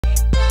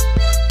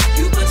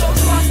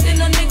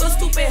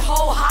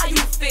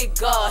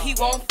trigger. He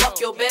won't fuck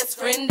your best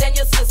friend and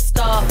your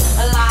sister.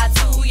 Lie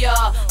to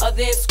ya,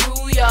 then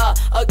screw ya.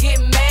 Get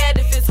mad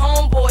if his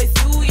homeboys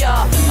do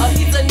ya.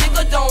 He's a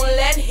nigga, don't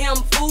let him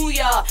fool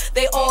ya.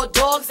 They all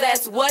dogs,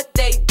 that's what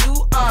they do.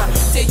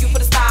 Tell you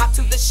put a stop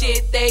to the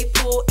shit they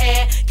pull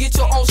and get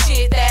your own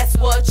shit, that's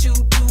what you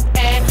do.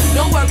 And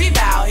don't worry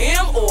about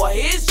him or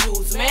his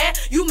juice, man.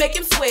 You make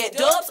him sweat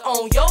dubs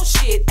on your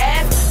shit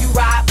as you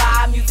ride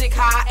by, music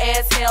high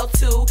as hell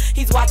too.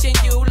 He's watching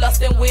you,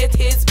 lusting with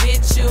his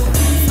bitch you.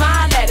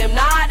 Smile at him,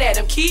 nod at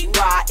him, keep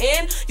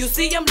riding. You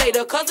see him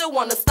later cause they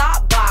wanna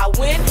stop by.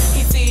 When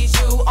he sees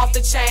you off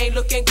the chain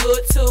looking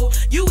good too,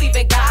 you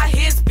even got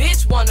his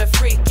bitch wanna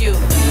freak you.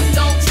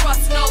 Don't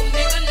trust no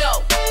nigga.